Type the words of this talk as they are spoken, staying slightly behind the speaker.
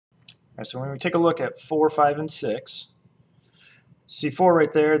Right, so when we take a look at 4, 5, and 6, see 4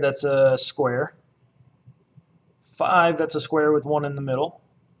 right there, that's a square. 5, that's a square with 1 in the middle.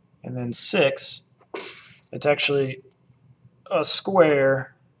 And then 6, it's actually a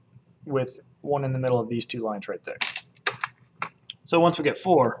square with 1 in the middle of these two lines right there. So once we get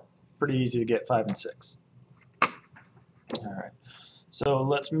 4, pretty easy to get 5 and 6. All right, so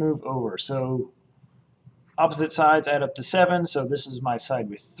let's move over. So opposite sides add up to 7, so this is my side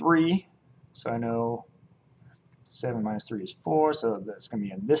with 3. So I know 7 minus 3 is 4, so that's going to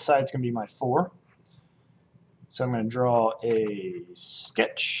be on this side, it's going to be my 4. So I'm going to draw a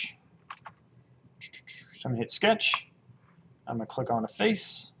sketch. So I'm going to hit sketch. I'm going to click on a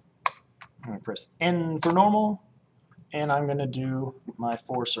face. I'm going to press N for normal, and I'm going to do my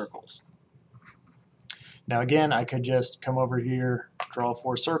 4 circles. Now again, I could just come over here, draw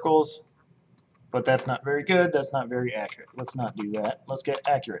 4 circles, but that's not very good, that's not very accurate. Let's not do that. Let's get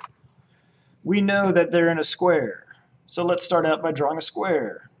accurate. We know that they're in a square, so let's start out by drawing a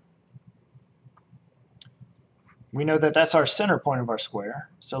square. We know that that's our center point of our square,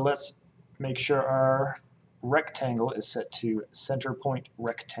 so let's make sure our rectangle is set to center point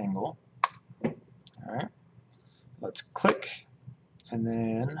rectangle. All right, let's click, and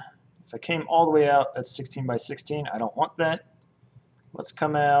then if I came all the way out, that's 16 by 16. I don't want that. Let's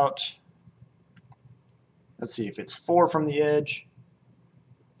come out. Let's see, if it's 4 from the edge,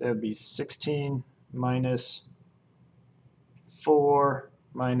 that would be 16 minus 4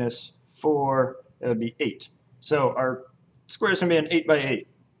 minus 4, that would be 8. So our square is going to be an 8 by 8.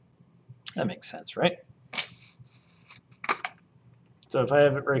 That makes sense, right? So if I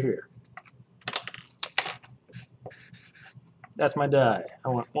have it right here, that's my die. I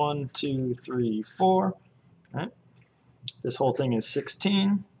want 1, 2, 3, 4. Right? This whole thing is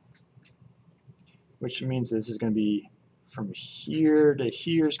 16, which means this is going to be from here to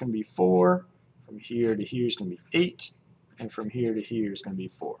here is going to be 4, from here to here is going to be 8, and from here to here is going to be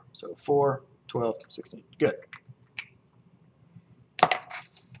 4. So 4, 12, 16. Good.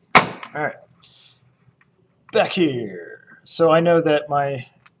 All right. Back here. So I know that my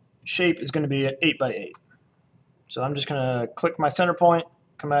shape is going to be an 8 by 8. So I'm just going to click my center point,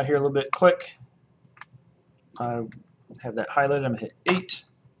 come out here a little bit, click. I have that highlighted. I'm going to hit 8,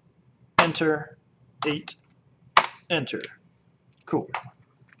 enter, 8, enter. Cool.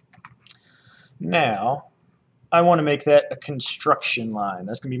 Now, I want to make that a construction line.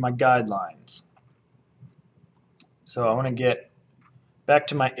 That's going to be my guidelines. So I want to get back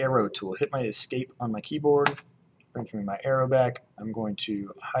to my arrow tool. Hit my escape on my keyboard. Brings me my arrow back. I'm going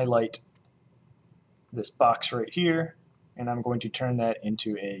to highlight this box right here, and I'm going to turn that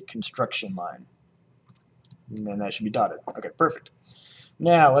into a construction line. And then that should be dotted. Okay, perfect.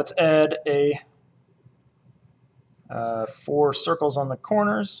 Now let's add a 4 circles on the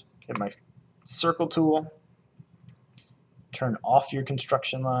corners. Get my circle tool. Turn off your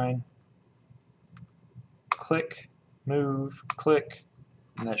construction line. Click, move, click,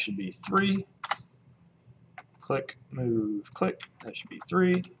 and that should be 3. Click, move, click, that should be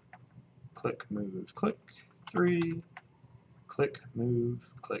 3. Click, move, click, 3. Click,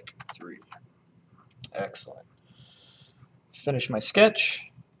 move, click, 3. Excellent. Finish my sketch.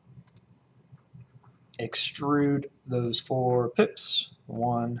 Extrude those 4 pips.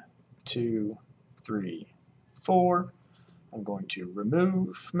 1, 2, 3, 4. I'm going to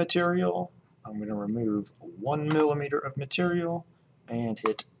remove material. I'm going to remove 1 millimeter of material and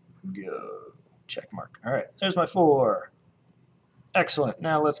hit go. Check mark. All right, there's my 4. Excellent.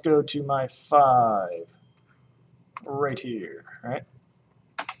 Now let's go to my 5 right here. All right.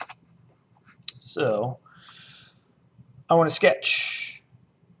 So I want to sketch.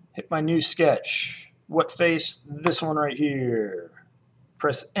 Hit my new sketch. What face? This one right here.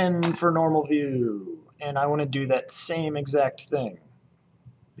 Press N for normal view. And I want to do that same exact thing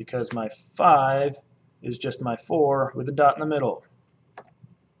because my 5 is just my 4 with a dot in the middle.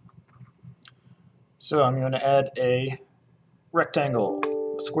 So I'm going to add a rectangle,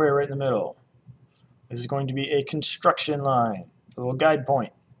 a square right in the middle. This is going to be a construction line, a little guide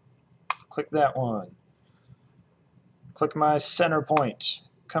point. Click that one. Click my center point.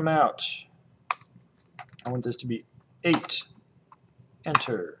 Come out. I want this to be 8.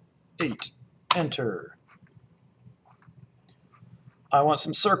 Enter. 8. Enter. I want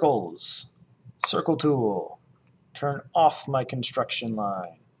some circles. Circle tool. Turn off my construction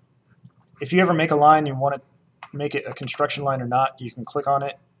line. If you ever make a line, you want to make it a construction line or not, you can click on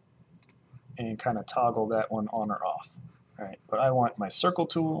it and kind of toggle that one on or off. All right, but I want my circle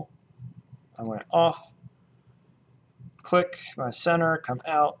tool. I want it off. Click my center, come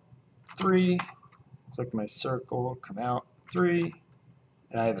out, 3. Click my circle, come out, 3.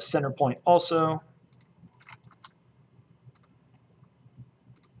 And I have a center point also.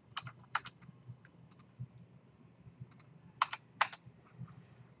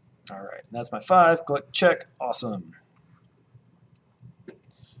 All right, that's my 5. Click check. Awesome.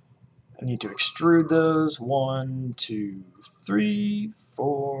 I need to extrude those. 1, 2, 3,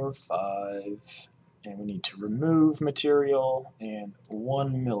 4, 5. And we need to remove material and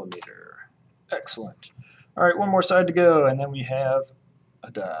 1 millimeter. Excellent. All right, one more side to go, and then we have a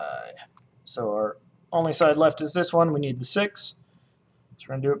die. So our only side left is this one. We need the 6. So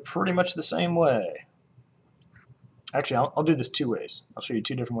we're going to do it pretty much the same way. Actually, I'll do this 2 ways. I'll show you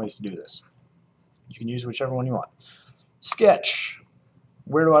 2 different ways to do this. You can use whichever one you want. Sketch.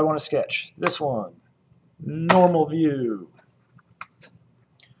 Where do I want to sketch? This one. Normal view.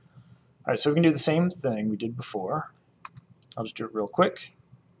 All right, so we can do the same thing we did before. I'll just do it real quick.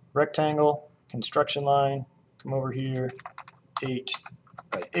 Rectangle, construction line, come over here, 8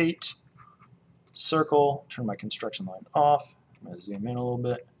 by 8. Circle, turn my construction line off. I'm going to zoom in a little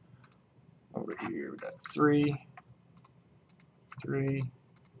bit. Over here, we got 3, 3,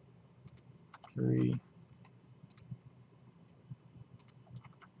 3,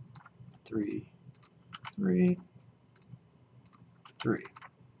 3, 3, 3.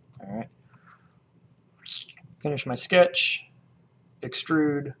 All right. Finish my sketch.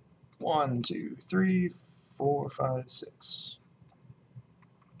 Extrude. 1, 2, 3, 4, 5, 6.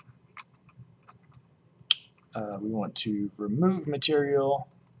 We want to remove material.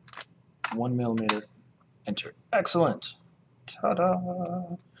 1 millimeter. Enter. Excellent.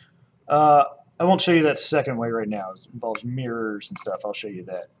 Ta-da! I won't show you that second way right now. It involves mirrors and stuff. I'll show you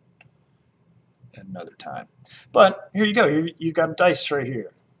that at another time. But here you go. You've got a dice right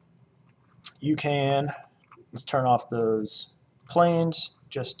here. You can, let's turn off those planes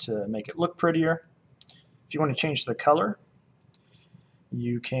just to make it look prettier. If you want to change the color,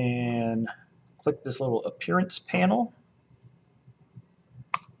 you can click this little appearance panel.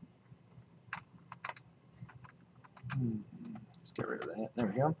 Let's get rid of that. There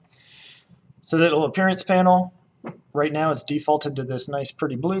we go. So that little appearance panel, right now it's defaulted to this nice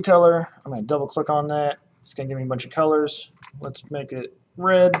pretty blue color. I'm going to double click on that. It's going to give me a bunch of colors. Let's make it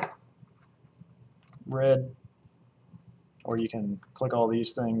red. Red. Or you can click all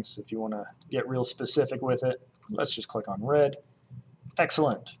these things if you want to get real specific with it. Let's just click on red.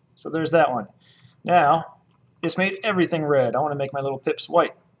 Excellent. So there's that one. Now, it's made everything red. I want to make my little pips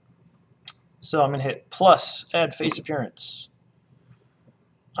white. So I'm going to hit plus, add face appearance.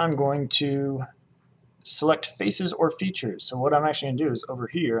 I'm going to select faces or features. So what I'm actually going to do is over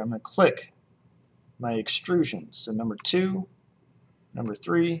here, I'm going to click my extrusion. So number 2, number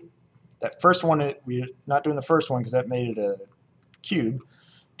 3. That first one, we're not doing the first one because that made it a cube.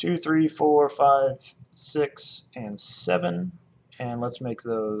 2, 3, 4, 5, 6, and 7. And let's make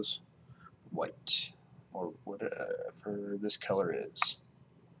those white, or whatever this color is.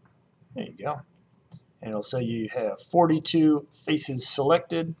 There you go. And it'll say you have 42 faces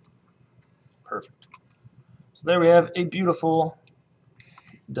selected. Perfect. So there we have a beautiful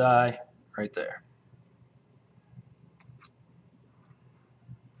die right there.